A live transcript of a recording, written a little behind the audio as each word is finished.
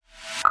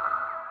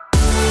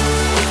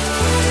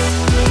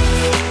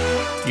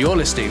You're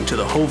listening to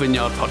the Whole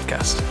Vineyard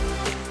podcast.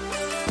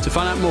 To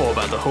find out more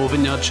about the Whole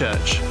Vineyard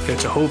Church, go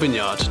to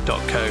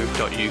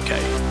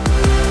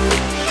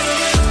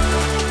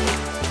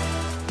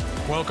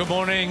wholevineyard.co.uk. Well, good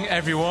morning,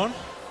 everyone.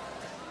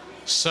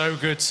 So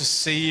good to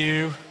see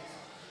you.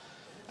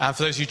 And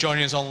for those of you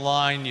joining us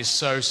online, you're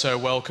so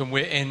welcome.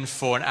 We're in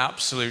for an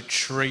absolute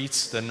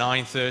treat. The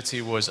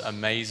 9:30 was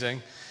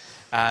amazing.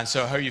 And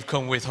so I hope you've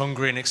come with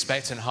hungry and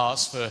expectant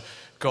hearts for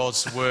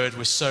God's word.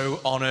 We're so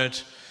honored,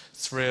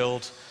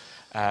 thrilled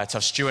to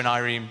have Stuart and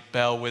Irene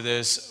Bell with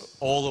us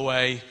all the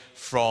way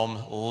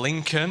from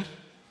Lincoln.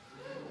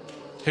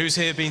 Who's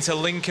here been to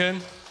Lincoln?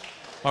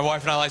 My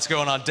wife and I like to go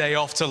on our day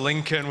off to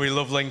Lincoln. We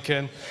love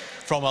Lincoln.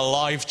 From a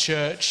live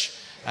church,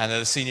 and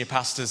they're the senior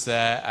pastors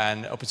there,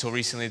 and up until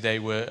recently they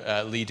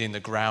were leading the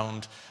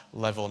Ground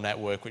Level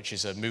Network, which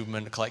is a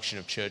movement, a collection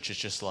of churches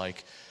just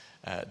like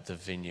the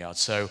Vineyard.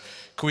 So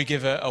can we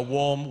give a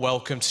warm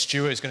welcome to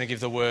Stuart, who's going to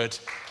give the word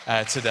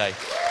today.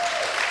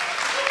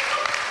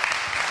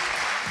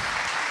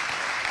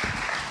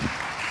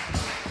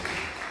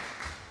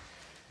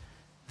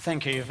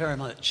 Thank you very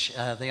much.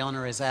 The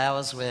honor is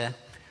ours. We're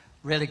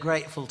really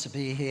grateful to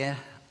be here.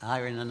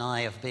 Irene and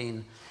I have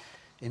been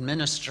in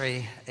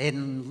ministry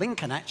in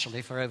Lincoln,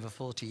 actually, for over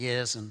 40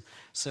 years, and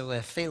so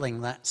we're feeling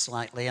that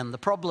slightly. And the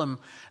problem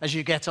as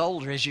you get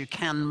older is you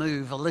can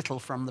move a little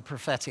from the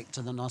prophetic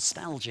to the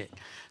nostalgic.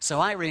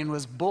 So Irene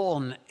was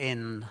born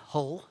in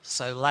Hull,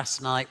 so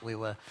last night we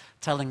were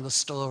telling the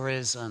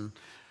stories and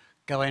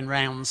going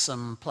round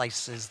some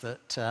places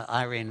that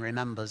Irene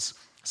remembers.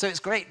 So it's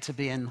great to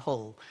be in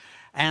Hull.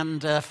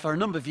 And for a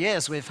number of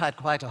years, we've had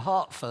quite a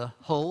heart for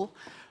Hull,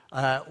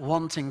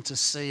 wanting to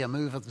see a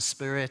move of the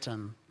Spirit,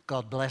 and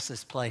God bless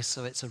this place,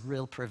 so it's a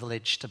real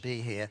privilege to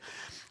be here.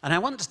 And I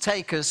want to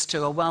take us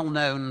to a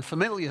well-known,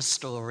 familiar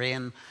story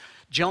in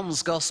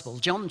John's Gospel,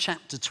 John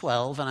chapter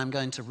 12, and I'm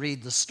going to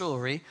read the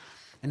story.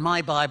 In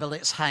my Bible,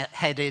 it's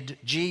headed,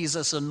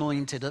 Jesus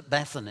Anointed at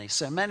Bethany.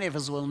 So many of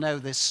us will know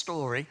this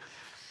story.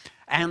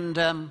 And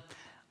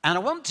I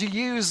want to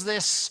use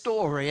this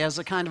story as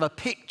a kind of a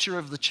picture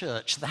of the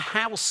church, the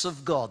house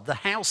of God, the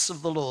house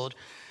of the Lord,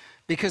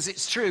 because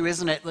it's true,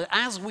 isn't it, that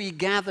as we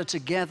gather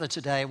together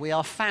today, we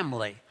are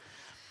family.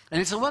 And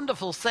it's a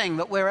wonderful thing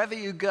that wherever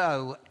you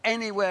go,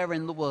 anywhere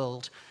in the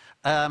world,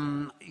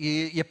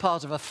 you're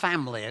part of a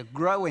family, a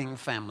growing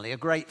family, a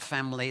great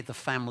family, the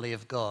family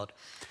of God.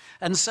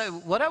 And so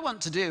what I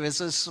want to do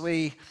is, as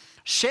we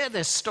share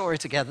this story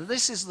together,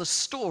 this is the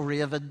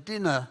story of a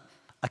dinner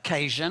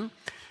occasion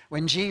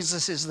when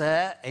Jesus is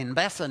there in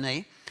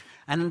Bethany,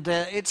 and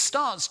it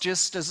starts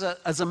just as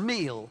a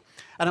meal.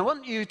 And I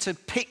want you to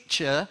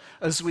picture,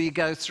 as we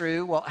go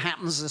through, what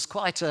happens as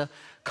quite a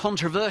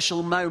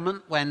controversial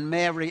moment when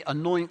Mary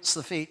anoints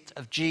the feet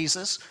of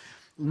Jesus.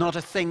 Not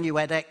a thing you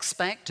would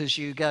expect as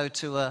you go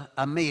to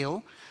a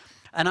meal.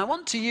 And I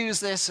want to use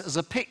this as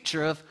a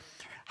picture of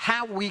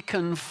how we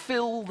can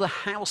fill the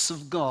house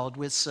of God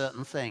with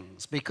certain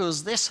things,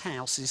 because this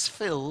house is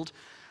filled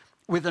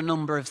with a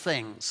number of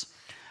things.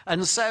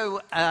 And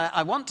so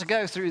I want to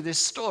go through this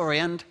story,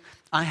 and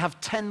I have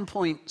 10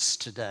 points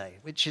today,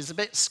 which is a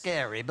bit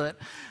scary, but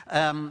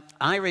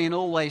Irene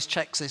always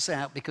checks this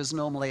out because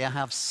normally I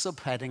have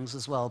subheadings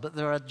as well, but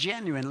there are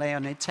genuinely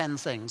only 10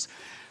 things.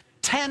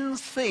 10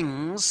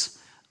 things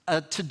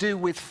to do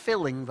with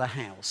filling the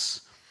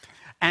house,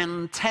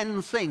 and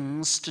 10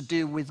 things to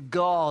do with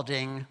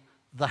guarding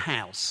the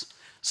house.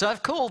 So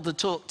I've called the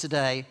talk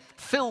today,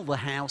 Fill the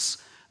House,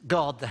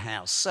 Guard the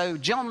House. So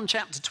John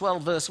chapter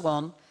 12, verse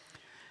 1,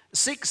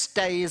 6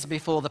 days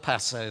before the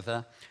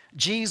Passover,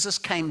 Jesus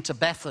came to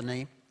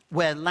Bethany,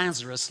 where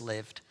Lazarus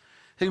lived,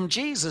 whom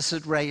Jesus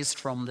had raised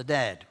from the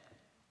dead.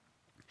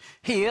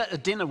 Here a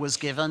dinner was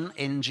given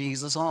in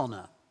Jesus'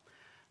 honor.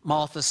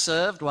 Martha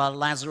served while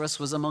Lazarus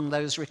was among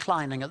those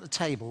reclining at the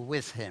table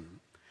with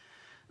him.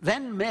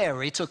 Then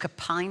Mary took a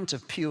pint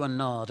of pure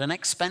nard, an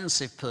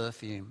expensive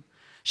perfume.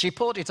 She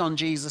poured it on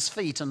Jesus'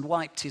 feet and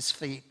wiped his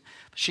feet.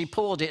 She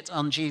poured it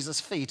on Jesus'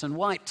 feet and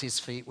wiped his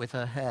feet with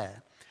her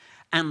hair.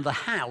 And the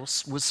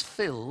house was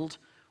filled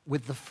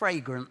with the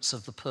fragrance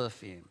of the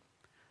perfume.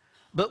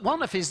 But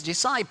one of his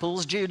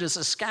disciples, Judas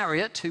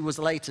Iscariot, who was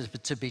later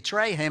to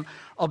betray him,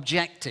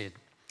 objected.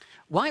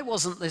 Why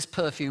wasn't this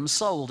perfume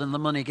sold and the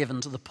money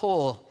given to the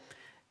poor?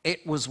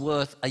 It was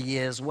worth a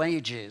year's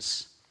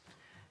wages.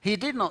 He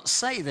did not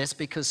say this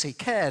because he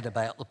cared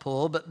about the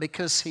poor, but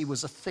because he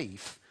was a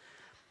thief.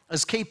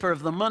 As keeper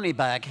of the money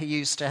bag, he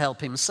used to help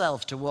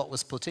himself to what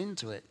was put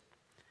into it.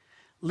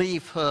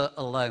 Leave her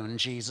alone,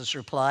 Jesus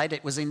replied.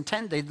 It was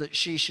intended that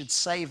she should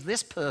save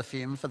this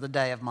perfume for the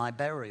day of my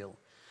burial.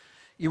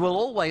 You will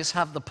always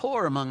have the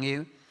poor among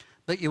you,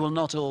 but you will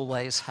not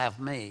always have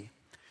me.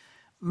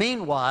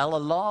 Meanwhile, a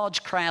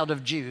large crowd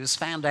of Jews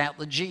found out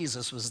that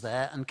Jesus was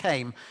there and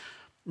came,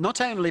 not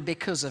only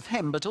because of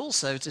him, but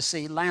also to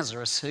see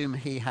Lazarus, whom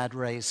he had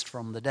raised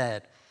from the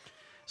dead.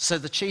 So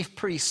the chief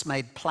priests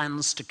made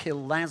plans to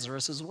kill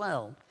Lazarus as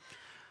well.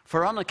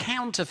 For on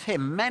account of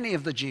him, many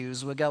of the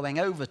Jews were going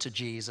over to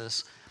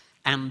Jesus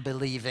and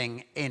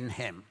believing in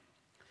him.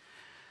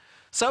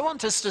 So I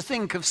want us to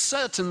think of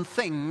certain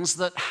things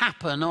that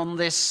happen on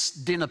this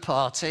dinner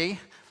party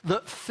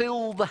that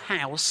fill the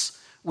house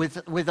with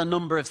a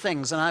number of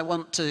things. And I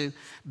want to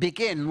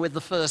begin with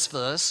the first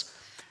verse,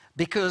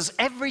 because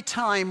every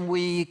time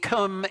we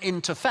come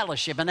into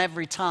fellowship and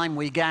every time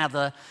we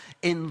gather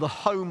in the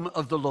home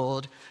of the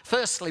Lord,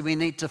 firstly, we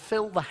need to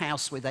fill the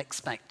house with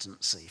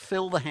expectancy.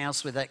 Fill the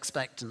house with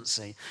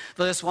expectancy.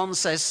 Verse 1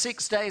 says,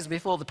 6 days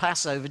before the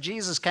Passover,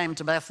 Jesus came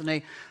to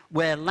Bethany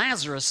where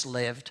Lazarus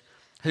lived,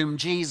 whom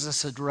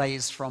Jesus had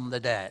raised from the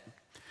dead.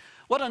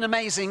 What an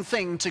amazing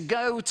thing to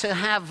go to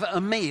have a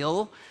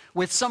meal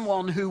with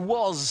someone who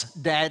was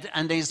dead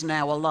and is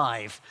now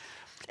alive.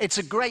 It's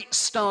a great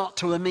start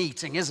to a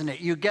meeting, isn't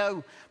it? You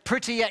go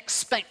pretty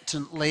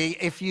expectantly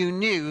if you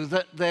knew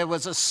that there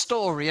was a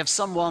story of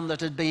someone that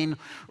had been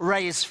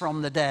raised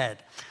from the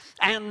dead.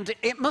 And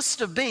it must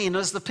have been,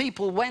 as the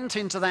people went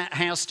into that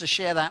house to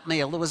share that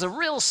meal, there was a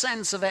real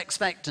sense of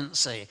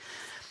expectancy.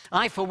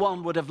 I, for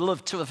one, would have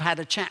loved to have had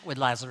a chat with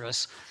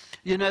Lazarus.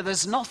 You know,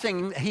 there's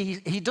nothing,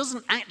 he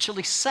doesn't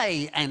actually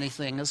say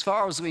anything as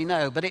far as we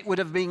know, but it would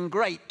have been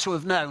great to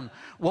have known.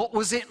 What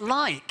was it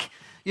like?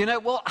 You know,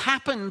 what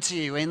happened to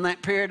you in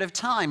that period of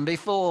time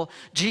before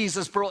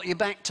Jesus brought you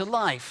back to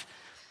life?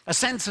 A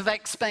sense of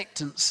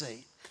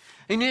expectancy.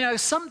 And you know,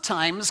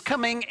 sometimes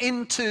coming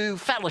into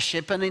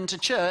fellowship and into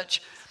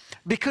church,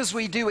 because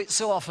we do it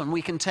so often,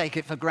 we can take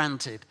it for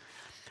granted.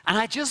 And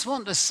I just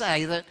want to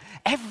say that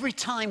every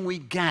time we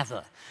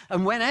gather,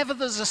 and whenever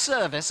there's a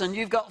service, and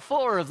you've got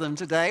 4 of them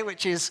today,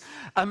 which is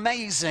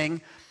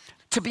amazing,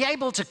 to be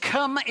able to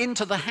come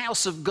into the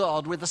house of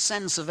God with a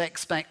sense of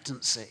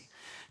expectancy.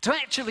 To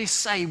actually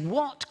say,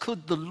 what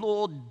could the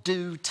Lord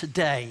do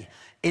today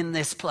in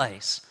this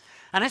place?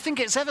 And I think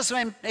it's ever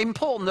so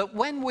important that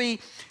when we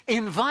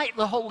invite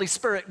the Holy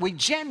Spirit, we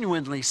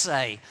genuinely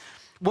say,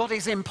 what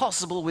is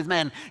impossible with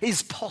men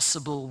is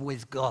possible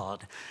with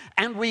God.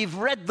 And we've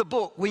read the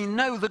book, we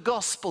know the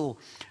gospel.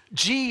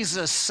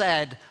 Jesus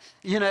said,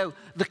 you know,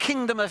 the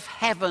kingdom of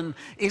heaven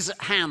is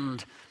at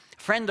hand.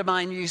 A friend of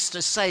mine used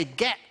to say,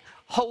 get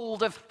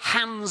hold of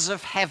hands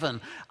of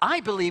heaven.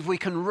 I believe we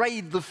can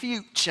raid the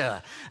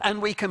future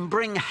and we can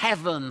bring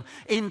heaven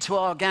into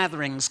our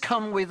gatherings.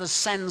 Come with a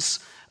sense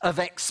of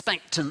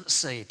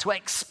expectancy, to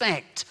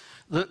expect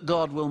that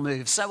God will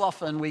move. So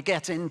often we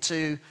get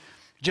into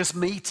just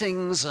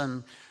meetings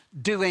and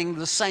doing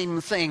the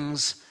same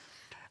things.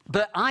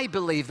 But I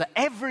believe that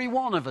every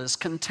one of us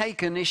can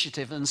take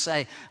initiative and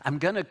say, I'm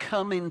going to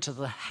come into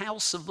the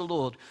house of the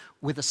Lord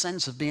with a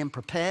sense of being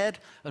prepared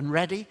and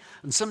ready.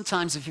 And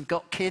sometimes if you've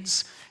got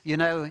kids, you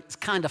know, it's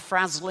kind of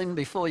frazzling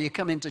before you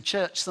come into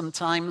church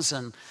sometimes.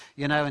 And,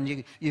 you know,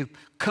 and you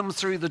come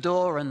through the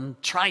door and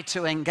try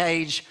to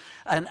engage.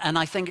 And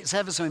I think it's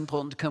ever so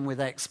important to come with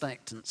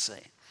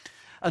expectancy.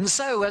 And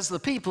so as the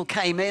people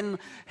came in,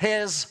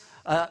 here's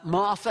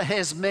Martha,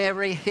 here's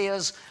Mary,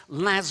 here's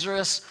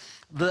Lazarus.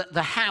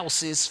 The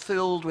house is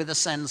filled with a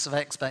sense of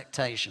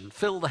expectation.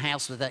 Fill the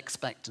house with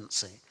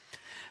expectancy.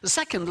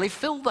 Secondly,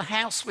 fill the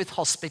house with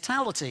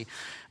hospitality.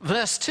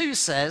 Verse 2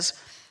 says,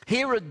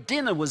 here a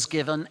dinner was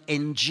given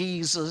in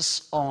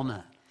Jesus'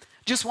 honor.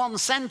 Just one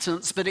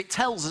sentence, but it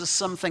tells us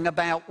something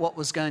about what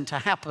was going to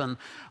happen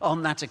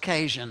on that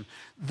occasion.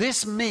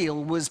 This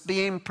meal was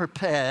being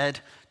prepared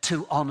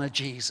to honor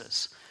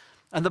Jesus.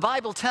 And the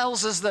Bible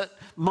tells us that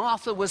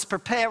Martha was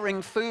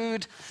preparing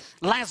food,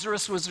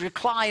 Lazarus was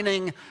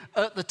reclining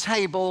at the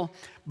table,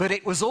 but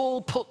it was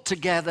all put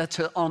together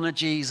to honor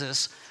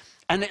Jesus.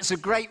 And it's a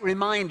great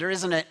reminder,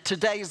 isn't it?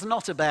 Today's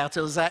not about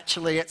us,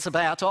 actually. It's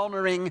about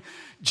honoring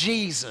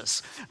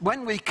Jesus.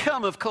 When we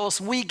come, of course,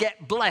 we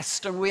get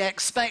blessed and we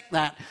expect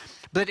that.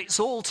 But it's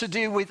all to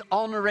do with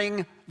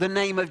honoring the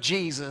name of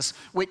Jesus,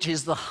 which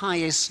is the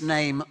highest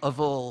name of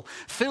all.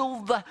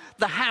 Fill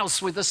the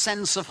house with a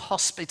sense of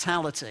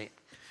hospitality.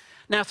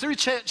 Now, through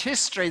church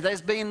history,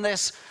 there's been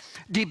this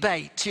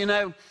debate, you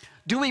know,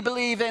 do we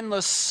believe in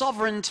the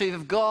sovereignty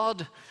of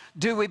God?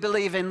 Do we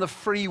believe in the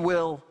free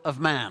will of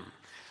man?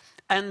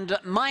 And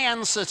my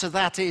answer to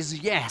that is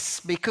yes,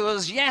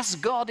 because yes,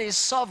 God is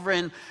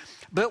sovereign,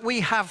 but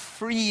we have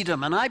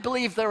freedom. And I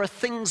believe there are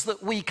things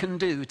that we can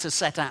do to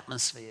set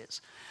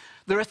atmospheres.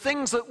 There are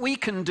things that we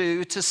can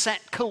do to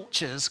set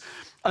cultures.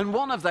 And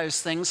one of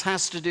those things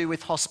has to do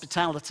with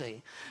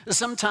hospitality.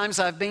 Sometimes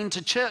I've been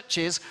to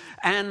churches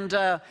and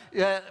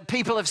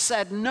people have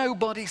said,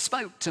 nobody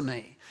spoke to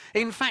me.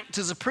 In fact,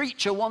 as a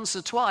preacher, once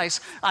or twice,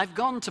 I've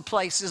gone to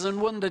places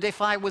and wondered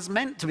if I was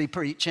meant to be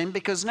preaching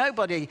because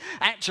nobody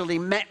actually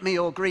met me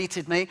or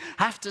greeted me.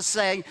 I have to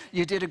say,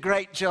 you did a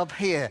great job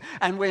here,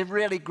 and we're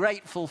really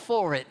grateful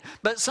for it.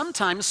 But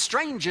sometimes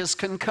strangers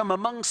can come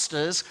amongst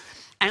us,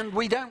 and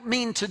we don't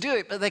mean to do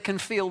it, but they can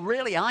feel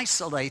really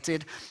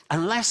isolated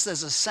unless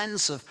there's a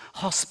sense of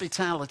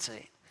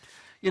hospitality.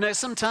 You know,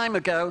 some time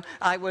ago,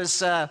 I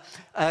was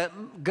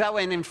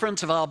going in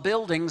front of our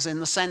buildings in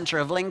the center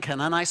of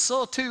Lincoln, and I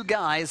saw 2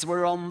 guys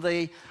were on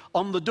the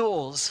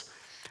doors.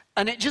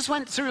 And it just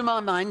went through my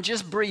mind,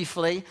 just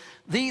briefly,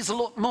 these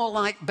look more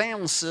like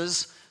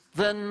bouncers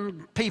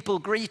than people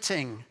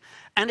greeting.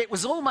 And it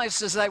was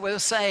almost as they were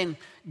saying,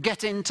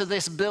 get into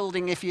this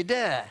building if you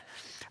dare.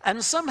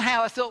 And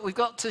somehow I thought we've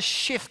got to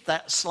shift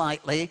that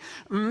slightly,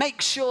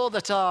 make sure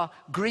that our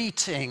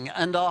greeting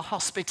and our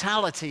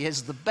hospitality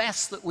is the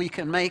best that we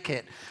can make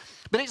it.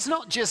 But it's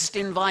not just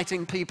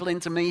inviting people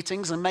into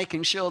meetings and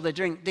making sure they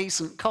drink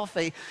decent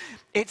coffee.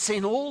 It's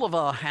in all of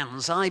our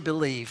hands, I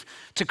believe,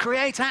 to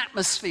create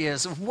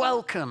atmospheres of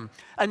welcome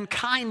and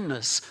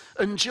kindness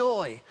and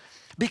joy.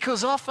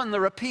 Because often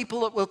there are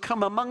people that will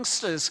come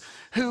amongst us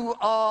who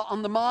are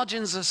on the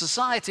margins of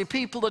society,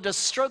 people that are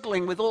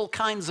struggling with all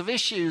kinds of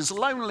issues,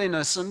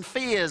 loneliness and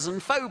fears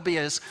and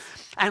phobias.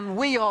 And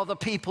we are the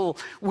people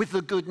with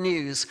the good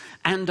news.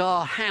 And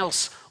our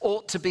house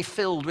ought to be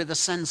filled with a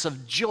sense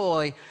of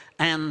joy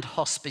and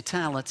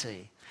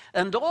hospitality.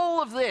 And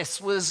all of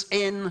this was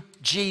in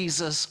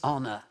Jesus'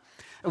 honor.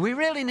 And we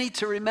really need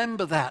to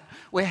remember that.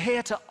 We're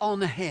here to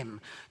honor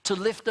him, to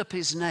lift up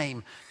his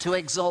name, to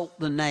exalt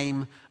the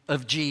name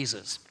of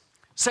Jesus.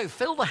 So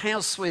fill the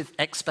house with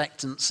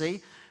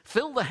expectancy,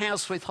 fill the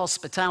house with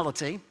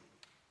hospitality,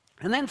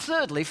 and then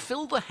thirdly,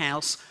 fill the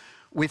house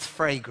with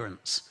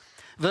fragrance.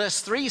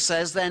 Verse 3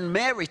 says, then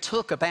Mary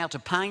took about a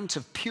pint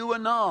of pure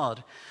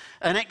nard,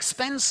 an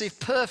expensive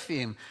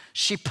perfume.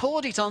 She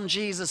poured it on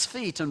Jesus'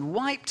 feet and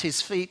wiped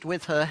his feet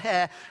with her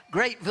hair.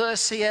 Great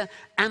verse here.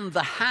 And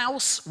the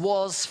house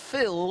was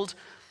filled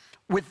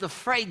with the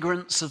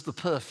fragrance of the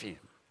perfume.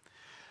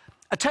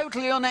 A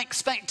totally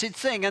unexpected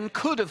thing and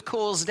could have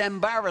caused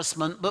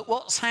embarrassment, but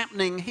what's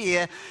happening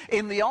here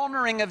in the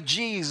honoring of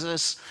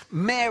Jesus,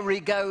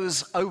 Mary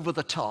goes over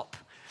the top.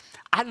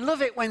 I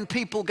love it when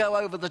people go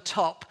over the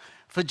top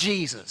for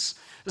Jesus.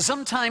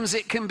 Sometimes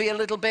it can be a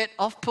little bit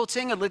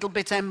off-putting, a little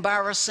bit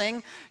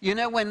embarrassing. You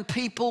know, when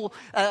people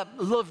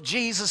love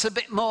Jesus a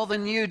bit more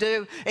than you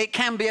do, it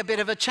can be a bit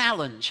of a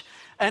challenge.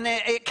 And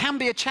it can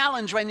be a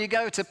challenge when you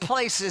go to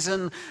places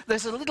and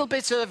there's a little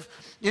bit of,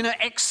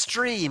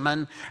 extreme.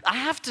 And I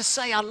have to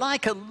say, I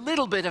like a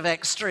little bit of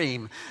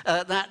extreme.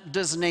 That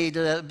does need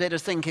a bit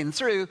of thinking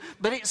through.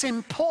 But it's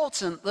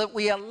important that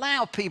we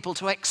allow people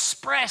to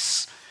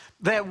express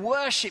their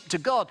worship to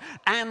God.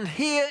 And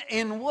here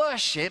in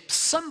worship,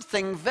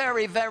 something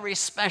very, very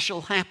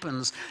special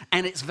happens,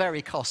 and it's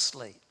very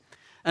costly.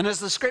 And as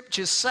the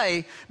scriptures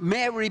say,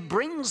 Mary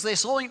brings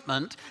this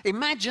ointment,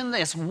 imagine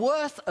this,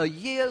 worth a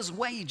year's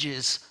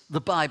wages,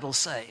 the Bible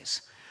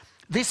says.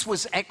 This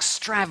was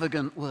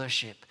extravagant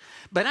worship.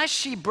 But as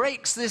she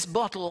breaks this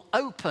bottle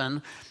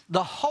open,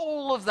 the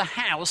whole of the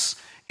house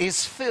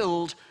is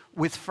filled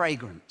with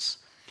fragrance.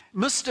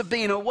 Must have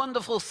been a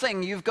wonderful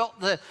thing. You've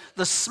got the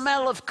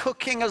smell of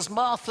cooking as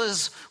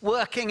Martha's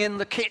working in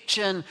the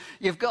kitchen.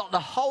 You've got the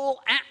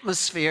whole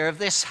atmosphere of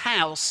this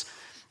house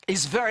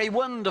is very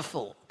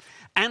wonderful.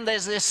 And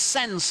there's this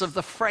sense of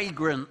the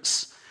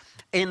fragrance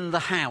in the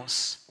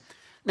house.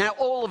 Now,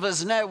 all of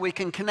us know we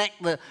can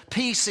connect the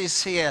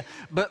pieces here,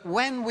 but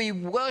when we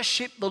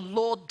worship the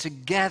Lord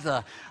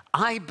together,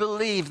 I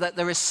believe that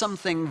there is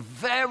something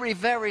very,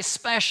 very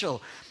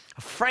special,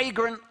 a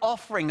fragrant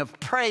offering of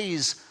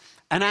praise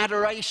and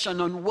adoration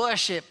and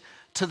worship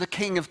to the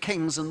King of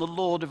Kings and the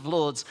Lord of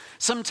Lords.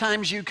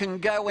 Sometimes you can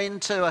go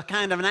into a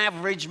kind of an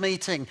average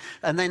meeting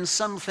and then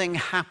something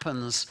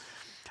happens.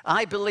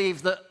 I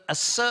believe that a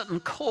certain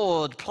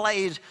chord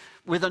played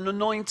with an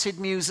anointed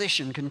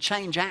musician can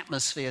change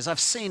atmospheres. I've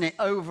seen it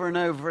over and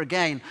over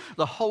again.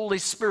 The Holy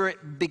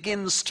Spirit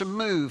begins to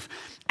move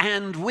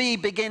and we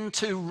begin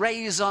to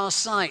raise our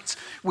sights.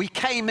 We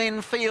came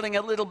in feeling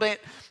a little bit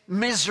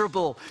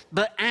miserable,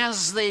 but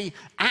as the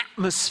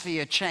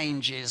atmosphere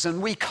changes and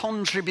we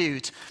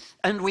contribute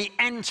and we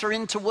enter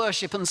into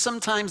worship, and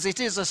sometimes it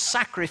is a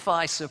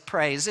sacrifice of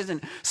praise,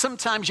 isn't it?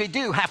 Sometimes you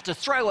do have to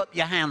throw up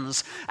your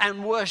hands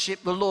and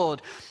worship the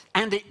Lord,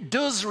 and it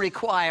does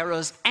require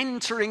us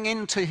entering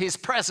into his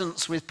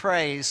presence with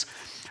praise.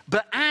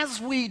 But as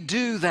we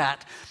do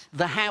that,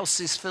 the house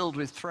is filled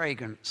with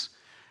fragrance.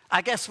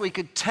 I guess we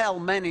could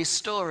tell many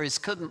stories,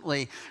 couldn't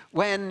we?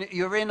 When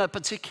you're in a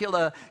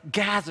particular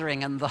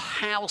gathering and the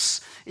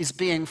house is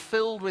being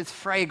filled with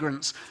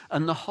fragrance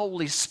and the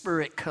Holy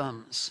Spirit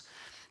comes.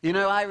 You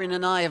know, Irene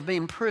and I have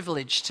been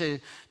privileged to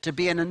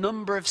be in a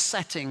number of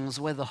settings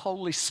where the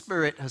Holy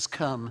Spirit has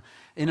come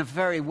in a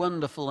very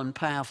wonderful and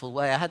powerful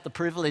way. I had the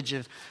privilege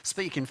of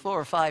speaking 4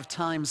 or 5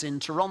 times in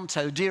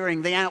Toronto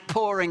during the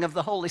outpouring of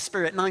the Holy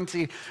Spirit,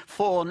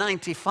 94,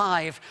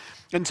 95.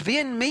 And to be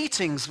in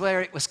meetings where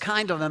it was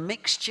kind of a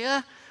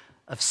mixture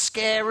of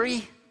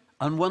scary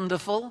and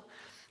wonderful,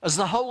 as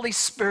the Holy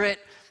Spirit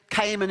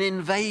came and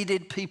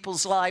invaded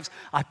people's lives.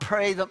 I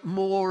pray that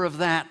more of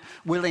that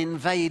will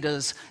invade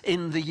us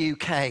in the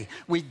UK.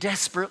 We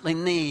desperately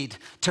need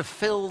to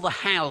fill the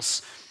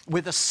house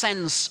with a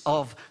sense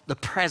of the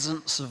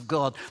presence of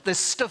God. There's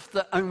stuff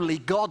that only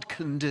God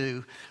can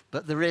do,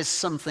 but there is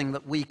something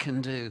that we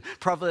can do.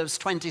 Proverbs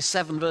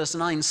 27 verse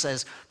 9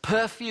 says,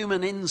 perfume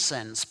and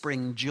incense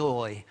bring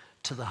joy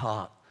to the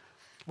heart.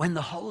 When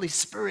the Holy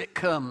Spirit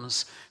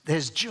comes,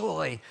 there's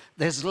joy,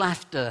 there's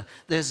laughter,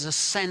 there's a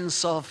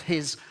sense of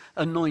his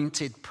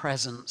anointed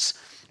presence.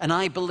 And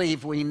I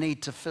believe we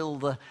need to fill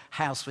the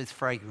house with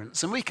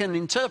fragrance. And we can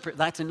interpret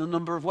that in a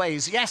number of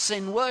ways. Yes,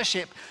 in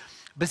worship,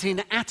 but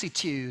in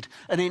attitude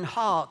and in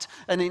heart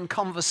and in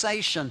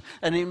conversation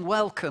and in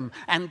welcome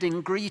and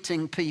in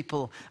greeting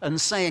people and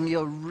saying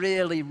you're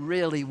really,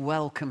 really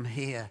welcome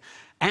here.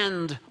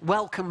 And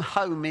welcome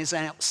home is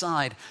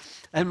outside.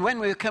 And when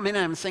we were coming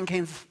home,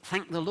 thinking,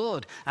 thank the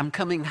Lord, I'm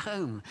coming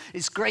home.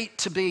 It's great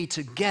to be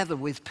together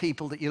with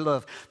people that you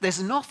love.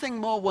 There's nothing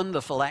more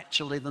wonderful,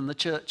 actually, than the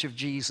Church of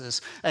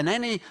Jesus. And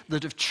any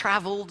that have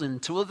traveled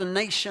into other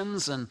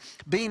nations and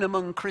been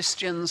among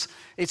Christians,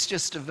 it's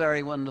just a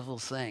very wonderful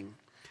thing.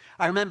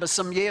 I remember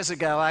some years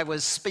ago I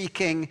was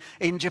speaking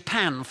in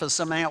Japan for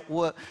some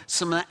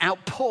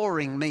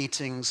outpouring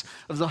meetings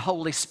of the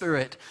Holy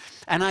Spirit.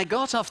 And I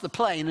got off the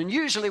plane, and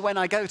usually when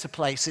I go to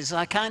places,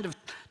 I kind of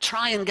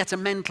try and get a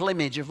mental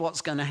image of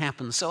what's going to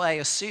happen. So I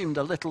assumed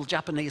a little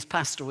Japanese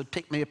pastor would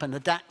pick me up in a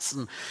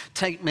Datsun,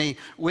 take me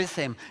with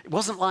him. It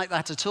wasn't like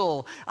that at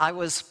all. I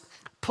was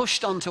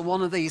pushed onto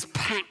one of these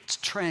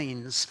packed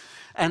trains.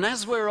 And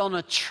as we're on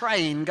a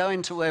train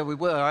going to where we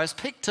were, I was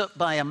picked up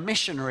by a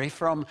missionary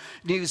from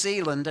New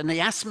Zealand, and he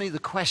asked me the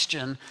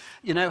question,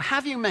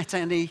 have you met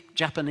any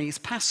Japanese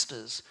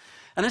pastors?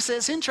 And I said,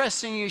 it's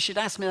interesting you should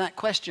ask me that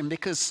question,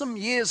 because some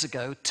years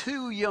ago,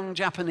 2 young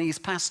Japanese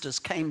pastors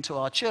came to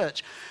our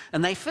church,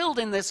 and they filled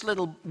in this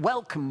little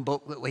welcome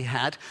book that we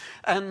had,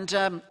 and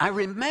I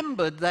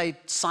remembered they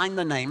signed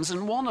the names,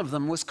 and one of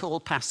them was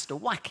called Pastor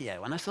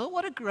Wakio, and I thought,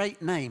 what a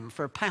great name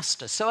for a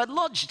pastor. So I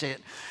lodged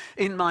it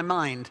in my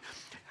mind.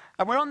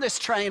 And we're on this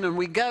train, and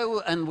we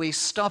go and we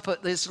stop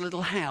at this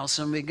little house,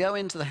 and we go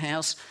into the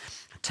house,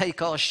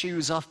 take our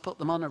shoes off, put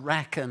them on a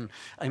rack, and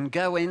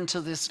go into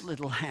this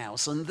little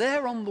house. And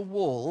there on the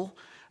wall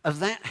of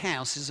that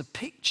house is a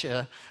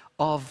picture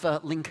of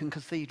Lincoln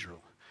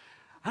Cathedral.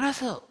 And I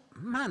thought,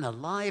 man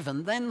alive.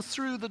 And then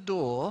through the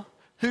door,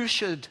 who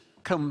should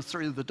come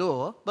through the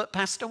door but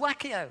Pastor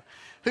Wakio,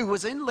 who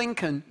was in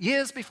Lincoln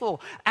years before.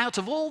 Out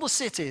of all the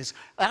cities,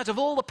 out of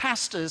all the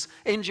pastors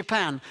in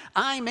Japan,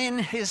 I'm in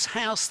his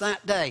house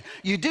that day.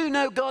 You do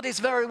know God is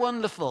very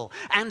wonderful,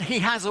 and he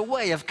has a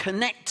way of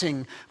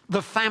connecting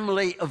the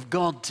family of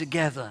God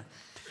together.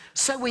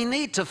 So we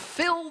need to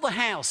fill the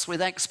house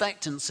with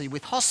expectancy,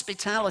 with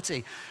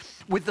hospitality,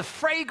 with the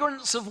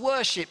fragrance of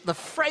worship, the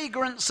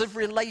fragrance of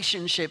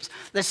relationships.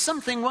 There's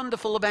something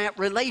wonderful about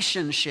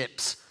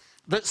relationships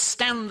that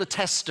stand the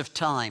test of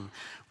time,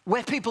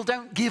 where people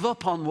don't give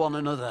up on one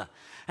another,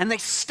 and they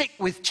stick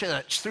with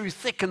church through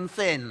thick and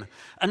thin,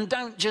 and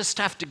don't just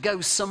have to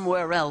go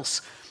somewhere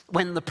else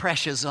when the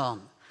pressure's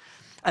on.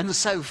 And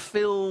so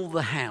fill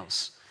the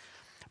house.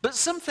 But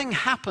something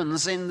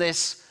happens in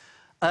this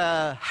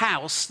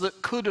house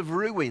that could have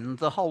ruined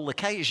the whole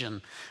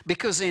occasion,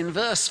 because in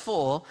verse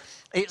 4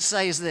 it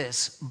says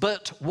this,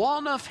 but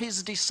one of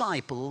his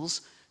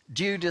disciples,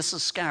 Judas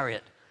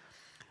Iscariot.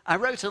 I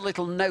wrote a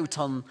little note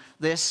on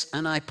this,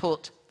 and I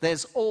put,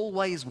 there's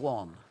always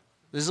one.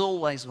 There's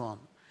always one.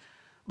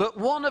 But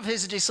one of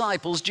his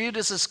disciples,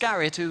 Judas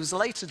Iscariot, who was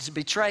later to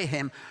betray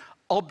him,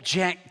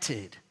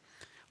 objected.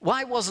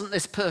 Why wasn't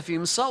this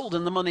perfume sold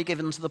and the money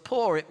given to the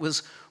poor? It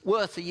was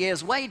worth a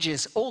year's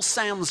wages. All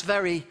sounds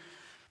very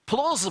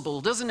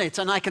plausible, doesn't it?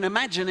 And I can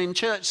imagine in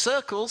church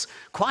circles,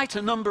 quite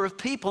a number of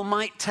people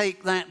might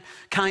take that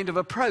kind of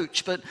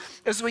approach. But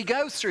as we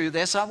go through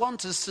this, I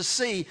want us to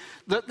see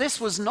that this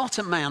was not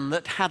a man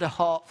that had a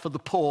heart for the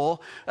poor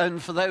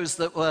and for those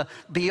that were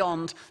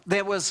beyond.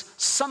 There was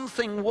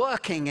something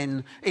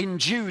working in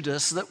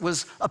Judas that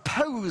was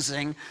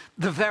opposing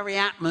the very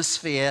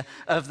atmosphere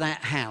of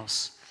that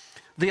house.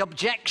 The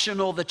objection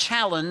or the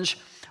challenge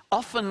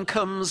often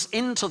comes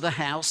into the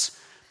house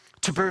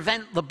to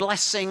prevent the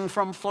blessing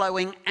from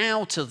flowing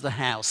out of the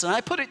house. And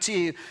I put it to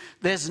you,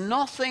 there's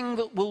nothing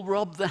that will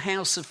rob the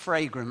house of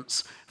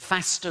fragrance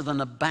faster than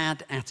a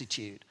bad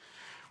attitude.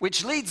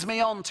 Which leads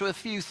me on to a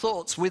few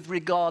thoughts with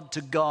regard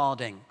to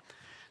guarding.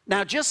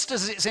 Now, just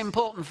as it's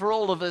important for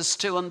all of us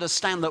to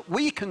understand that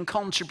we can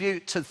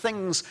contribute to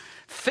things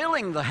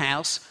filling the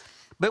house,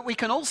 but we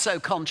can also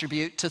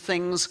contribute to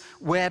things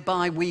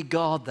whereby we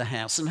guard the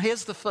house. And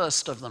here's the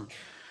first of them.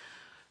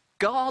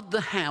 Guard the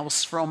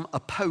house from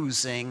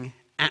opposing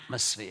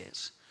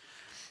atmospheres.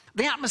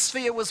 The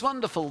atmosphere was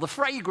wonderful. The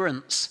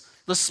fragrance,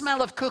 the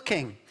smell of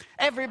cooking,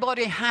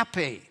 everybody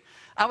happy.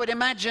 I would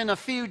imagine a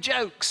few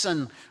jokes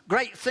and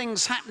great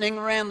things happening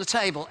around the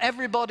table.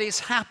 Everybody's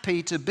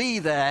happy to be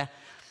there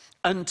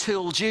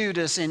until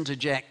Judas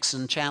interjects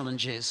and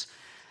challenges.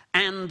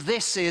 And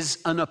this is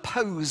an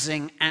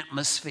opposing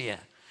atmosphere.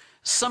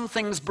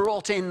 Something's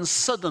brought in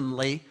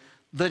suddenly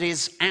that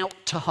is out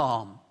to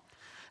harm.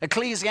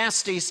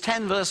 Ecclesiastes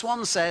 10 verse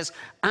 1 says,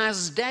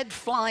 as dead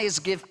flies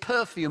give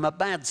perfume a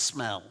bad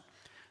smell,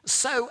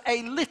 so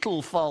a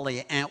little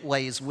folly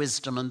outweighs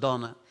wisdom and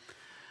honor.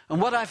 And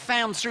what I've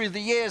found through the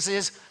years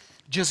is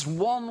just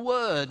one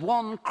word,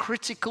 one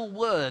critical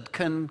word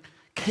can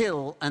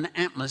kill an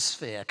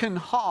atmosphere, can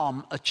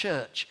harm a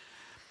church.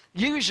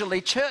 Usually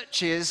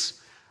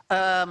churches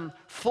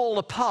fall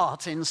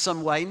apart in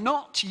some way,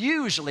 not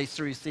usually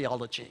through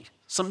theology.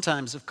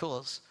 sometimes, of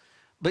course,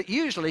 but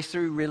usually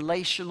through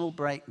relational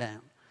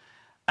breakdown.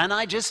 And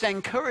I just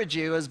encourage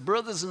you as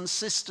brothers and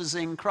sisters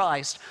in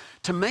Christ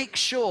to make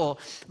sure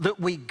that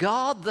we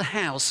guard the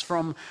house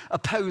from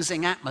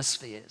opposing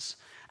atmospheres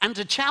and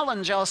to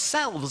challenge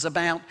ourselves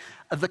about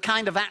the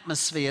kind of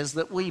atmospheres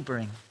that we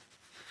bring.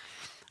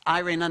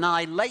 Irene and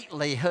I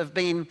lately have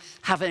been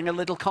having a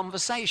little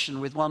conversation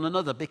with one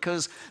another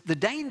because the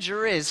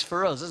danger is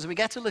for us as we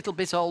get a little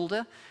bit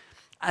older,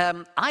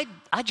 I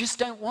just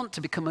don't want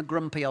to become a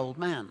grumpy old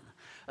man.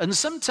 And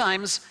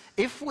sometimes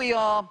if we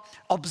are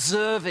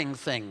observing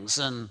things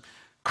and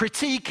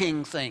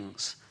critiquing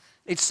things,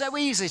 it's so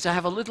easy to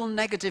have a little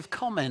negative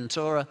comment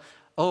or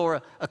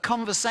a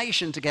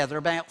conversation together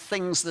about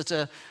things that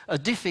are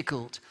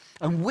difficult.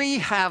 And we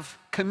have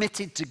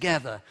committed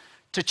together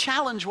to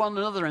challenge one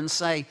another and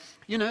say,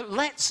 you know,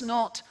 let's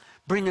not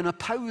bring an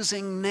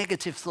opposing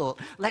negative thought.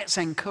 Let's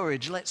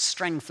encourage, let's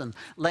strengthen,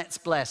 let's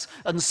bless.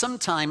 And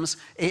sometimes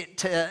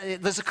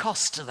there's a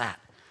cost to that.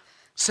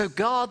 So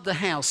guard the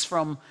house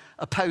from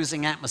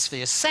opposing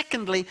atmospheres.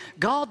 Secondly,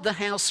 guard the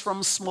house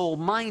from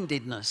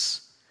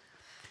small-mindedness.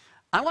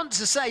 I want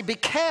to say, be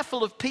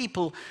careful of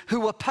people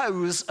who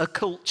oppose a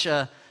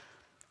culture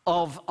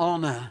of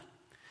honor.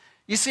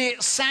 You see,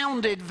 it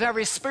sounded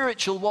very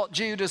spiritual what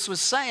Judas was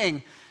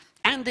saying.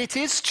 And it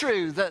is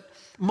true that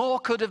more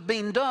could have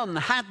been done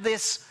had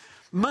this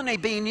money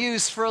been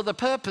used for other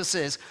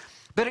purposes.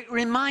 But it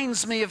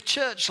reminds me of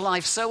church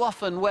life so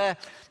often where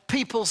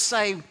people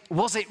say,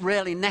 was it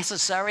really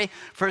necessary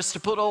for us to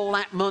put all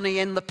that money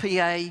in the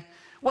PA?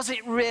 Was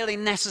it really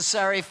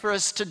necessary for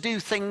us to do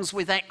things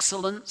with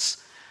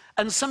excellence?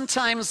 And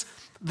sometimes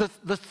the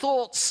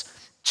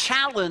thoughts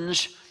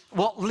challenge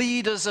what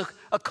leaders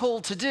are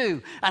called to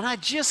do. And I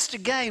just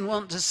again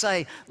want to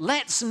say,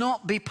 let's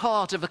not be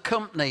part of a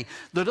company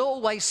that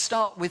always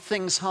start with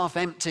things half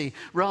empty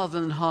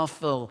rather than half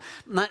full.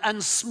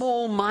 And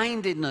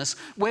small-mindedness,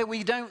 where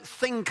we don't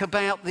think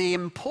about the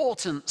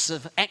importance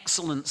of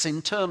excellence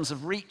in terms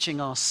of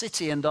reaching our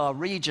city and our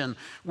region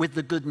with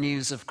the good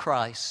news of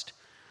Christ.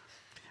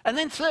 And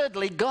then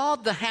thirdly,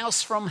 guard the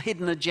house from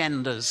hidden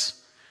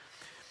agendas.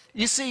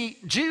 You see,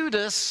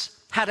 Judas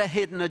had a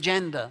hidden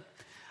agenda.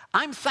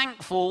 I'm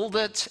thankful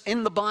that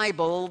in the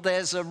Bible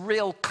there's a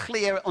real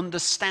clear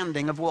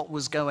understanding of what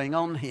was going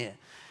on here.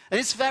 And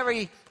it's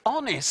very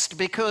honest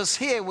because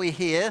here we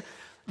hear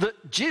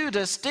that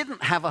Judas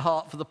didn't have a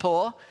heart for the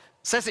poor.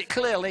 It says it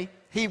clearly,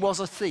 he was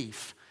a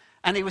thief.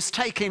 And he was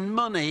taking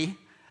money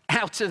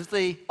out of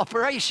the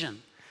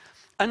operation.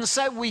 And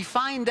so we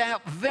find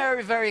out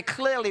very, very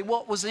clearly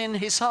what was in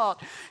his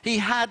heart. He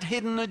had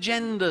hidden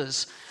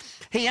agendas.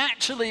 He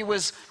actually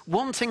was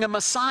wanting a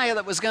Messiah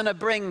that was going to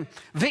bring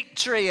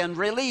victory and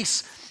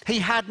release. He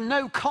had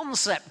no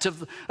concept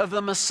of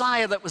the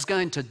Messiah that was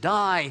going to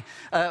die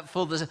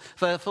for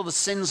the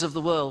sins of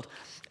the world.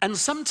 And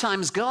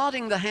sometimes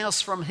guarding the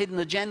house from hidden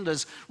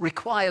agendas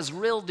requires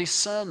real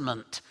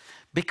discernment,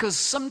 because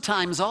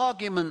sometimes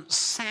arguments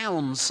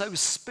sound so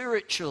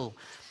spiritual.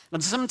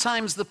 And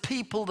sometimes the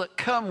people that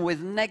come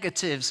with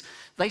negatives,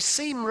 they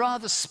seem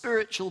rather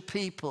spiritual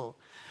people.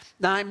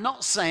 Now, I'm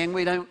not saying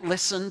we don't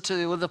listen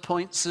to other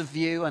points of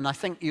view, and I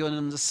think you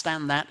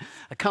understand that.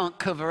 I can't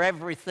cover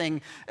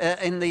everything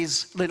in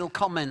these little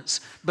comments,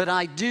 but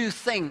I do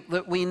think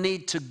that we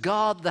need to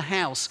guard the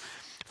house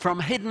from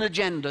hidden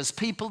agendas,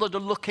 people that are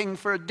looking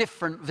for a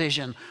different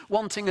vision,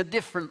 wanting a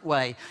different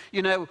way,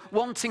 you know,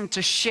 wanting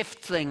to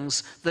shift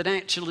things that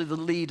actually the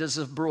leaders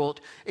have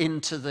brought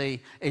into the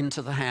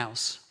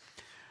house.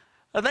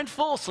 And then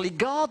fourthly,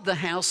 guard the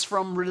house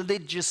from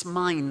religious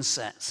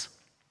mindsets.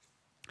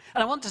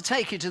 And I want to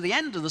take you to the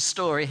end of the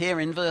story here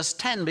in verse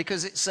 10,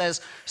 because it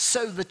says,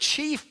 so the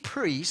chief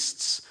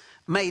priests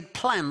made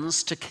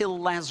plans to kill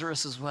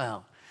Lazarus as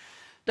well.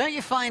 Don't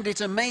you find it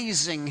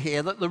amazing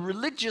here that the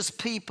religious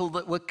people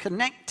that were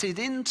connected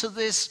into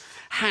this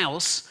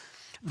house,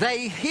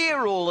 they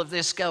hear all of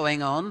this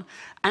going on,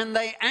 and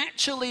they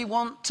actually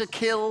want to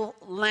kill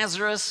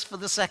Lazarus for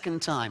the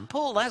second time.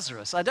 Poor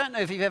Lazarus. I don't know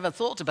if you've ever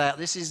thought about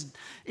this.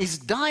 He's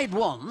died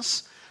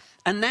once,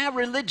 and now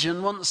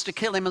religion wants to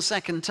kill him a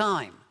second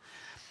time.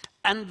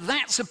 And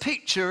that's a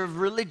picture of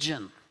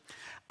religion.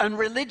 And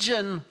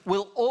religion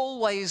will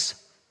always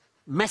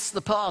mess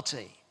the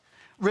party.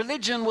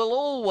 Religion will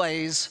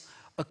always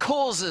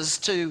cause us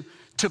to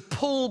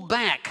pull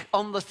back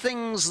on the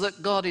things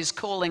that God is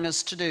calling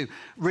us to do.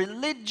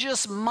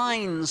 Religious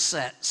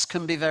mindsets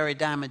can be very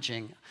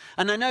damaging.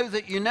 And I know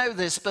that you know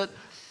this, but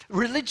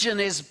religion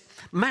is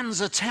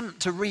man's attempt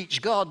to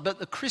reach God, but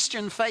the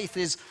Christian faith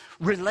is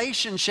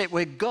relationship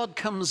where God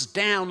comes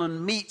down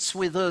and meets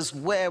with us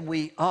where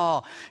we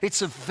are.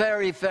 It's a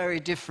very, very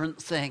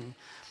different thing.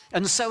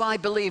 And so I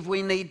believe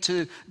we need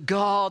to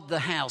guard the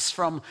house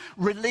from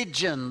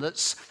religion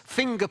that's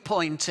finger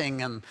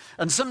pointing, and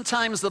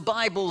sometimes the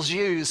Bible's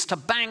used to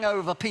bang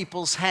over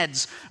people's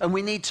heads, and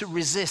we need to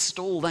resist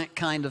all that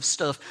kind of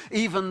stuff,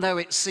 even though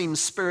it seems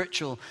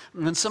spiritual.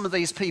 And some of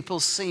these people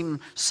seem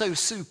so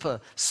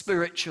super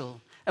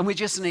spiritual. And we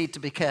just need to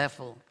be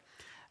careful.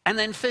 And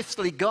then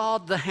fifthly,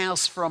 guard the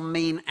house from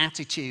mean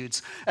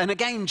attitudes. And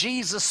again,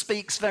 Jesus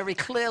speaks very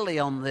clearly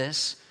on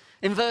this.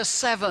 In verse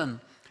 7,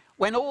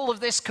 when all of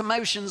this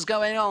commotion's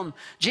going on,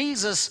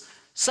 Jesus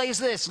says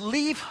this,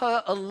 leave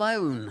her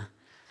alone.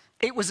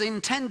 It was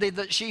intended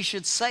that she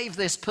should save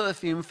this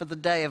perfume for the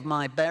day of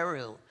my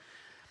burial.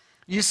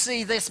 You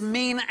see, this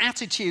mean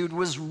attitude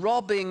was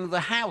robbing the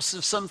house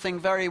of something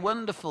very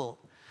wonderful.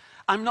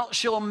 I'm not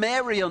sure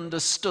Mary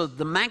understood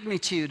the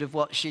magnitude of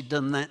what she'd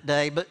done that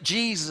day, but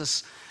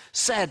Jesus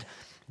said,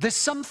 there's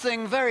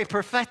something very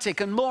prophetic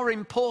and more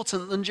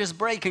important than just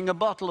breaking a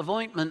bottle of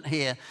ointment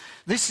here.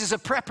 This is a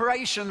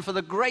preparation for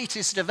the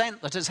greatest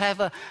event that has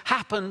ever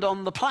happened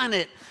on the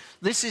planet.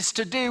 This is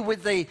to do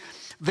with the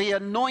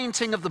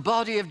anointing of the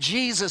body of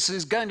Jesus,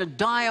 who's going to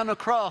die on a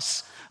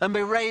cross and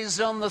be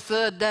raised on the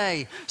third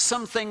day.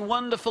 Something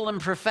wonderful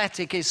and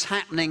prophetic is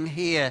happening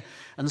here.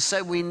 And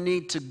so we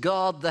need to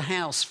guard the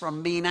house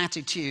from mean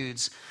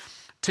attitudes.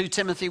 2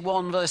 Timothy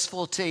 1 verse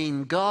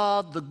 14,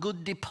 guard the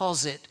good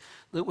deposit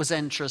that was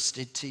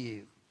entrusted to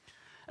you.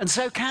 And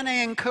so can I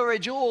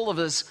encourage all of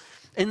us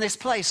in this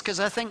place, because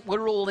I think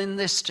we're all in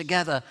this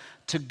together,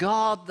 to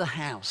guard the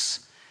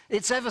house.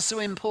 It's ever so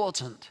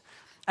important.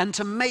 And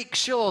to make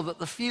sure that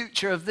the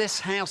future of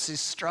this house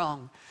is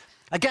strong.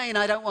 Again,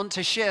 I don't want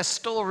to share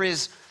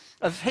stories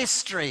of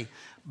history,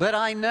 but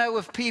I know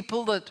of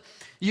people that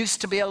used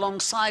to be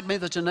alongside me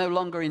that are no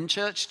longer in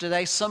church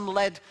today. Some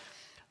led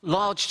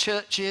large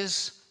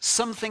churches,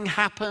 something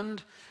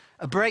happened,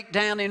 a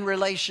breakdown in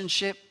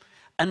relationship,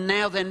 and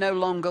now they're no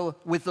longer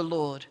with the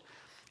Lord.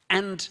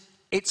 And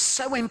it's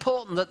so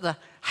important that the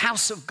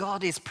house of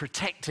God is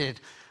protected.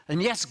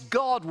 And yes,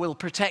 God will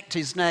protect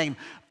his name,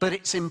 but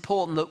it's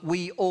important that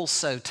we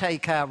also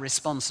take our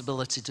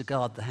responsibility to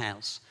guard the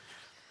house.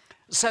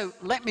 So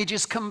let me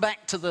just come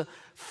back to the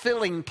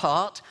filling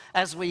part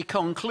as we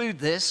conclude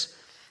this.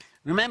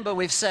 Remember,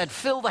 we've said,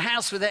 fill the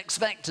house with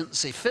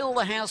expectancy, fill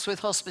the house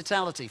with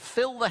hospitality,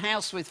 fill the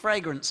house with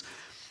fragrance,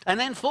 and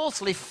then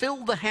fourthly,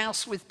 fill the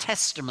house with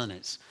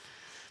testimonies.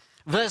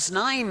 Verse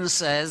 9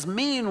 says,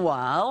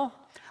 meanwhile,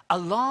 a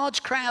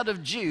large crowd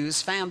of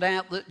Jews found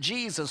out that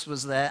Jesus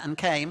was there and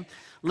came,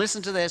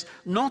 listen to this,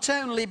 not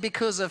only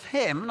because of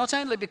him, not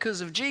only because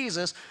of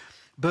Jesus,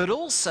 but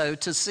also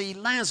to see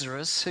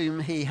Lazarus, whom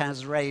he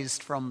has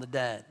raised from the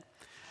dead.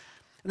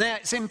 Now,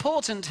 it's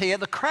important here,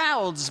 the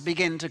crowds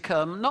begin to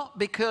come, not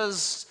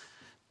because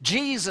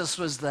Jesus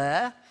was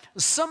there.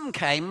 Some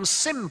came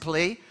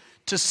simply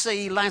to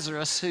see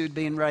Lazarus, who'd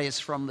been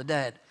raised from the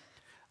dead.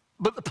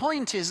 But the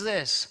point is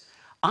this,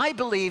 I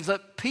believe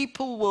that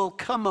people will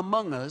come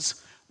among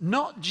us,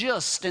 not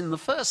just in the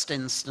first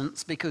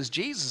instance because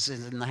Jesus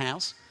is in the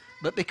house,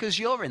 but because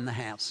you're in the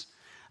house,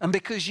 and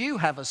because you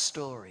have a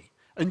story,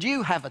 and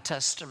you have a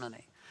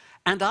testimony.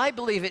 And I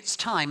believe it's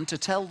time to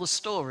tell the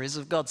stories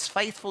of God's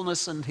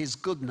faithfulness and his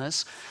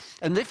goodness.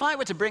 And if I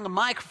were to bring a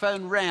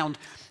microphone round,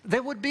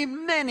 there would be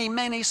many,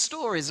 many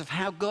stories of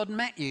how God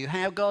met you,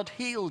 how God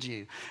healed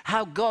you,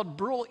 how God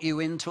brought you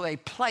into a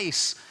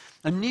place,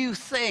 a new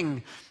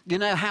thing, you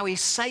know, how he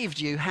saved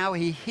you, how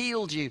he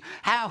healed you,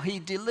 how he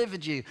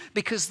delivered you,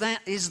 because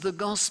that is the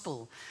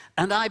gospel.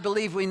 And I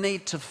believe we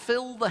need to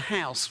fill the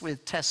house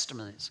with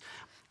testimonies.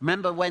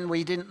 Remember when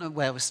we didn't know,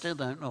 well, we still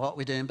don't know what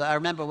we're doing, but I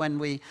remember when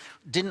we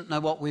didn't know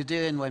what we were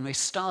doing, when we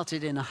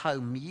started in a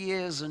home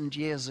years and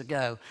years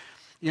ago.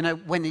 You know,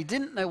 when he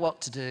didn't know what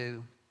to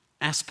do,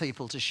 ask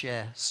people to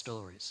share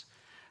stories.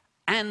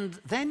 And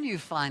then you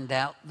find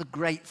out the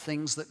great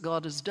things that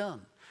God has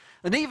done.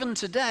 And even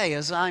today,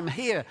 as I'm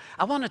here,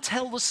 I want to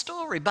tell the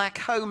story. Back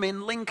home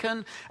in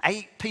Lincoln,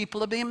 8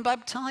 people are being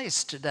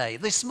baptized today,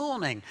 this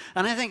morning.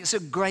 And I think it's a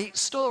great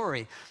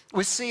story.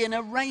 We're seeing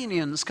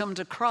Iranians come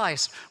to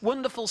Christ.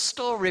 Wonderful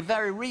story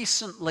very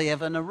recently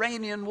of an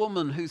Iranian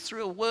woman who,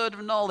 through a word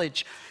of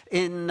knowledge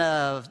in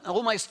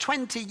almost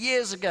 20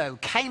 years ago,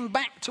 came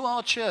back to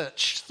our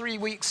church 3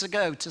 weeks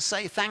ago to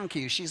say thank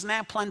you. She's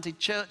now planted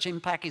church in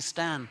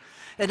Pakistan.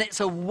 And it's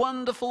a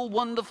wonderful,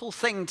 wonderful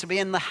thing to be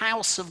in the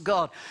house of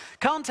God.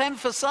 Can't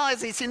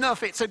emphasize it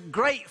enough. It's a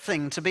great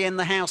thing to be in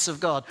the house of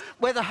God.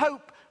 We're the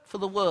hope for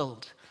the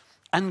world.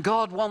 And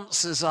God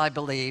wants us, I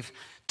believe,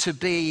 to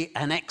be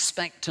an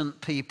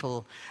expectant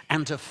people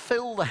and to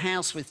fill the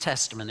house with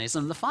testimonies.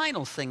 And the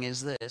final thing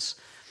is this,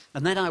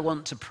 and then I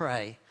want to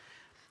pray.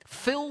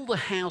 Fill the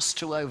house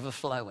to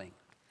overflowing.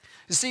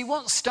 You see,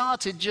 what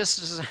started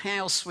just as a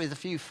house with a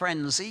few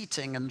friends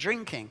eating and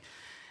drinking,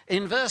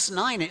 in verse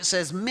 9 it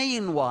says,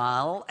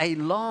 meanwhile, a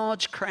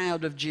large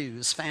crowd of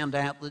Jews found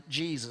out that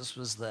Jesus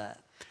was there.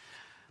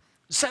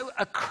 So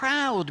a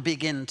crowd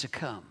began to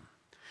come.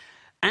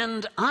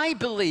 And I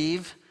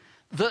believe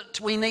that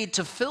we need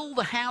to fill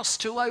the house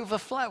to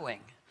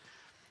overflowing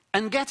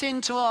and get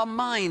into our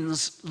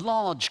minds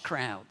large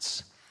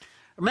crowds.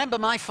 Remember,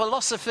 my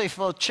philosophy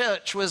for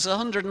church was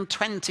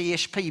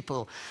 120-ish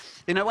people.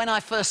 You know, when I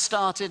first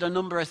started, a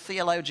number of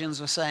theologians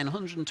were saying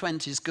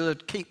 120 is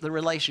good, keep the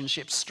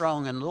relationship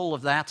strong and all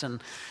of that,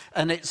 and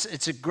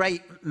it's a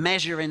great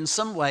measure in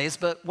some ways.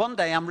 But one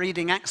day I'm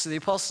reading Acts of the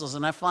Apostles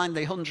and I find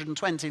the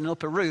 120 in an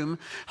upper room,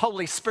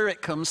 Holy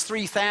Spirit comes,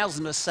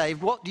 3,000 are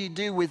saved. What do you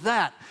do with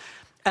that?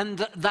 And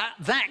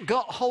that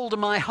got hold of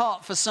my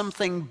heart for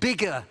something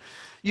bigger.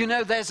 You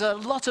know, there's a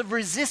lot of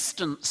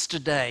resistance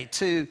today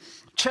to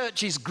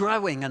churches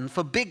growing and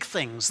for big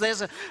things.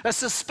 There's a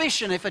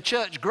suspicion if a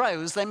church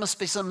grows, there must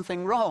be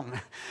something wrong.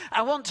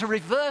 I want to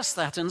reverse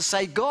that and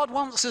say God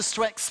wants us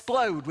to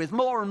explode with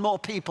more and more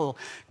people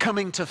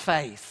coming to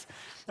faith.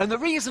 And the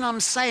reason I'm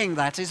saying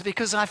that is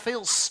because I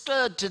feel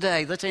stirred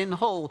today that in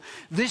Hull,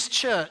 this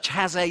church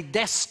has a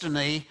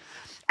destiny,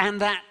 and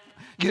that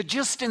you're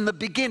just in the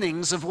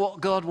beginnings of what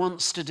God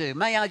wants to do.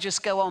 May I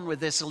just go on with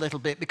this a little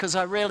bit, because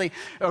I really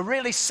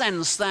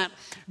sense that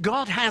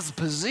God has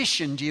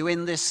positioned you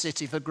in this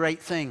city for great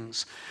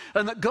things,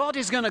 and that God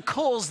is going to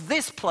cause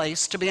this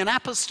place to be an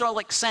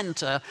apostolic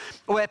center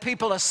where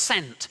people are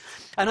sent.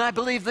 And I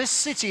believe this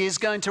city is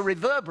going to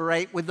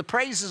reverberate with the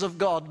praises of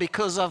God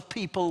because of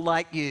people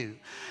like you.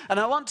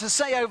 And I want to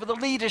say over the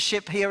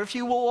leadership here, if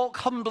you will walk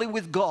humbly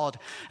with God,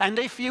 and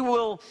if you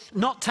will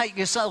not take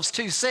yourselves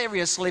too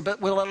seriously, but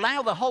will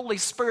allow the Holy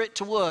Spirit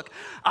to work,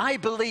 I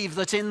believe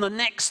that in the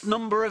next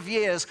number of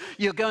years,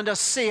 you're going to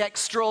see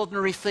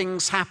extraordinary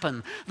things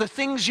happen. The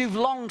things you've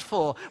longed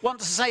for, I want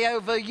to say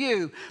over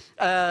you,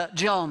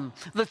 John,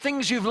 the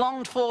things you've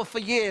longed for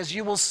years,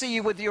 you will see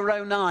with your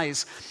own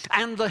eyes.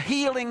 And the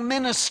healing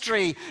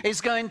ministry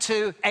is going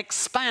to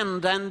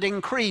expand and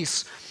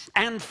increase.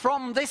 And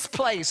from this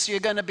place,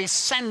 you're going to be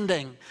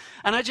sending.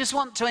 And I just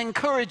want to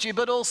encourage you,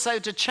 but also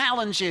to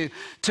challenge you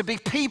to be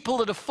people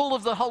that are full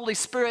of the Holy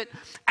Spirit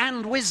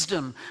and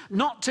wisdom.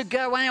 Not to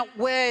go out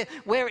where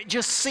it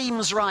just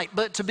seems right,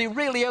 but to be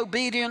really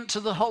obedient to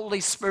the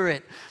Holy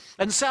Spirit.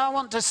 And so I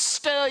want to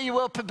stir you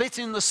up a bit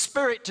in the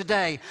spirit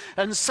today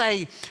and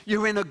say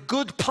you're in a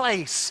good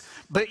place,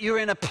 but you're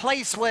in a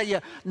place where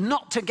you're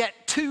not to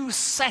get too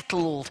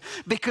settled,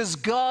 because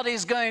God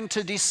is going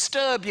to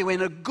disturb you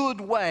in a good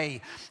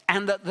way,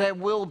 and that there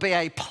will be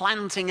a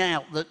planting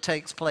out that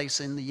takes place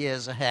in the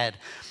years ahead.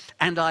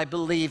 And I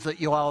believe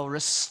that you are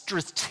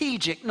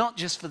strategic, not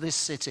just for this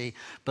city,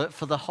 but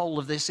for the whole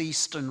of this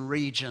eastern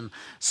region.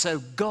 So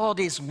God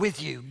is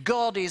with you.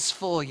 God is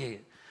for you.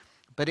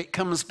 But it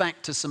comes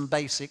back to some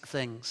basic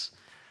things.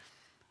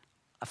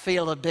 I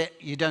feel a bit,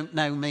 you don't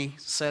know me,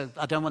 so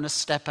I don't want to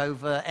step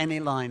over any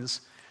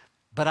lines.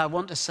 But I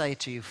want to say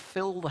to you,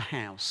 fill the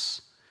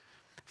house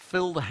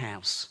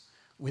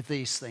with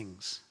these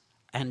things,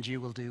 and you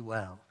will do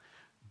well.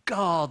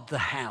 Guard the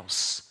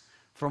house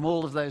from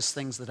all of those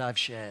things that I've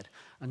shared,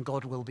 and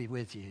God will be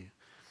with you.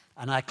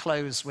 And I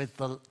close with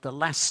the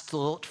last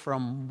thought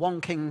from 1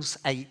 Kings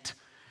 8,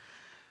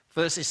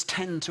 verses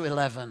 10 to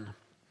 11.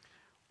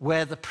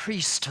 Where the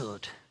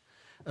priesthood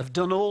have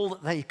done all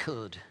that they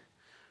could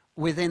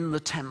within the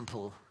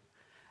temple.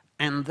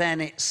 And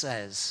then it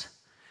says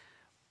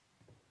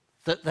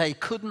that they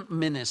couldn't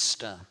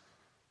minister,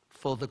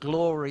 for the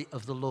glory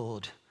of the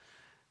Lord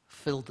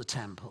filled the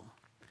temple.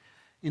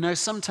 You know,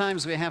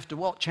 sometimes we have to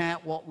watch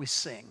out what we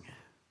sing.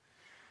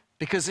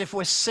 Because if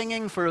we're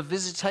singing for a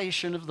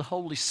visitation of the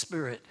Holy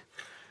Spirit,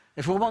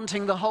 if we're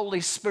wanting the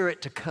Holy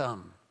Spirit to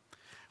come,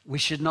 we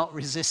should not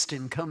resist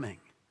him coming.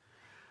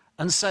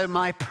 And so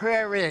my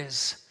prayer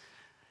is,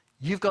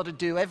 you've got to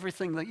do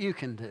everything that you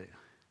can do.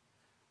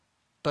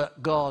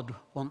 But God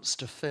wants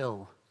to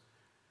fill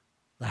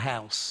the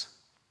house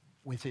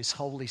with his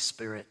Holy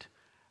Spirit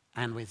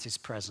and with his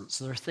presence.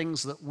 There are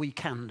things that we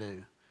can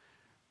do,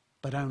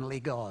 but only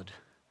God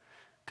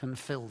can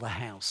fill the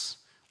house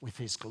with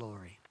his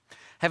glory.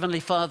 Heavenly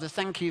Father,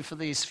 thank you for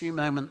these few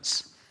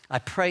moments. I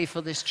pray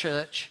for this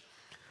church,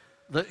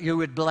 that you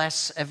would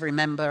bless every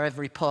member,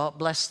 every part.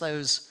 Bless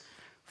those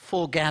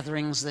 4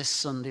 gatherings this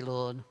Sunday,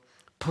 Lord.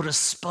 Put a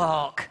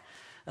spark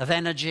of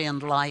energy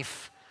and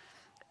life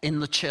in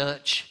the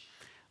church.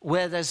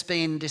 Where there's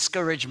been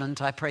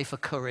discouragement, I pray for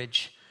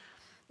courage.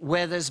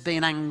 Where there's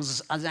been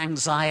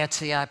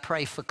anxiety, I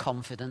pray for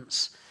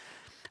confidence.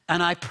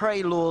 And I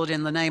pray, Lord,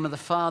 in the name of the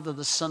Father,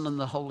 the Son, and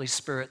the Holy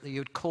Spirit, that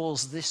you'd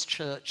cause this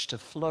church to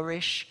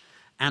flourish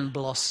and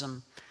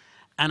blossom.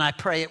 And I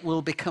pray it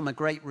will become a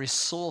great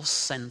resource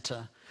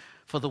center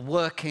for the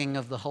working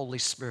of the Holy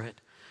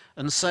Spirit.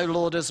 And so,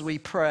 Lord, as we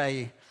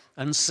pray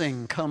and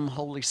sing, come,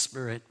 Holy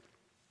Spirit,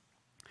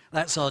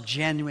 that's our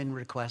genuine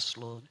request,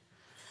 Lord.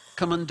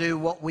 Come and do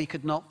what we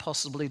could not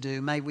possibly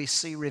do. May we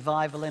see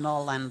revival in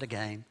our land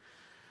again.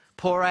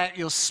 Pour out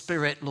your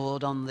Spirit,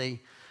 Lord, on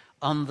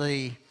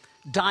the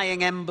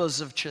dying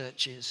embers of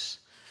churches.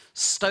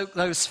 Stoke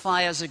those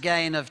fires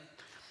again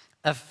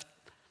of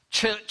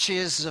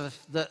churches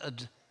that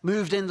had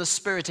moved in the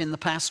Spirit in the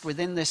past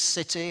within this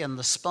city, and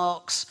the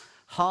sparks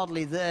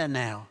hardly there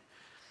now.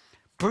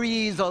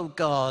 Breathe, O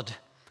God,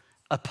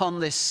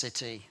 upon this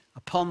city,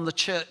 upon the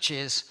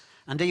churches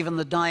and even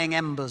the dying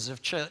embers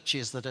of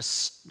churches that are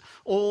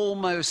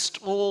almost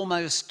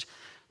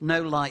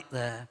no light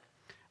there.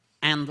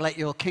 And let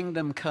your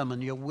kingdom come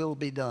and your will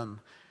be done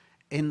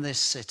in this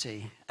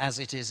city as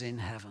it is in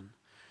heaven.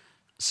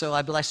 So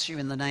I bless you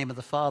in the name of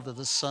the Father,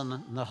 the Son,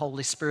 and the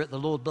Holy Spirit. The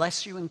Lord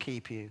bless you and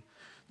keep you.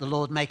 The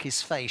Lord make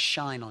his face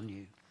shine on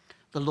you.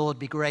 The Lord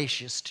be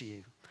gracious to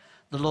you.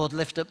 The Lord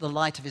lift up the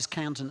light of his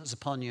countenance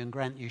upon you and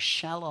grant you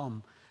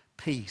shalom,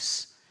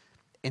 peace,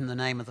 in the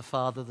name of the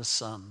Father, the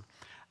Son,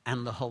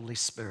 and the Holy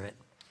Spirit.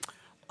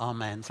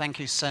 Amen. Thank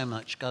you so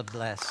much. God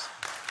bless.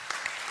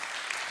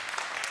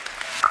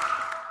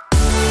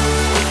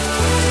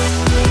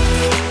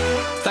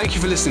 Thank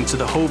you for listening to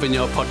the Whole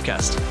Vineyard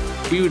podcast.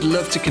 We would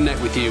love to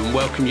connect with you and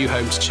welcome you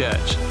home to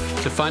church.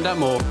 To find out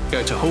more,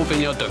 go to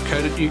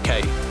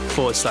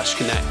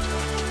wholevineyard.co.uk/connect.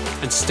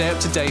 And stay up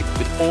to date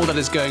with all that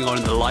is going on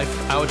in the life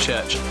of our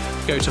church.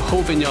 Go to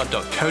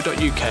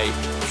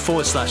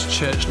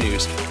wholevineyard.co.uk/church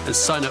news and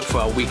sign up for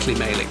our weekly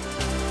mailing.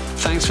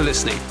 Thanks for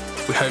listening.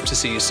 We hope to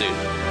see you soon.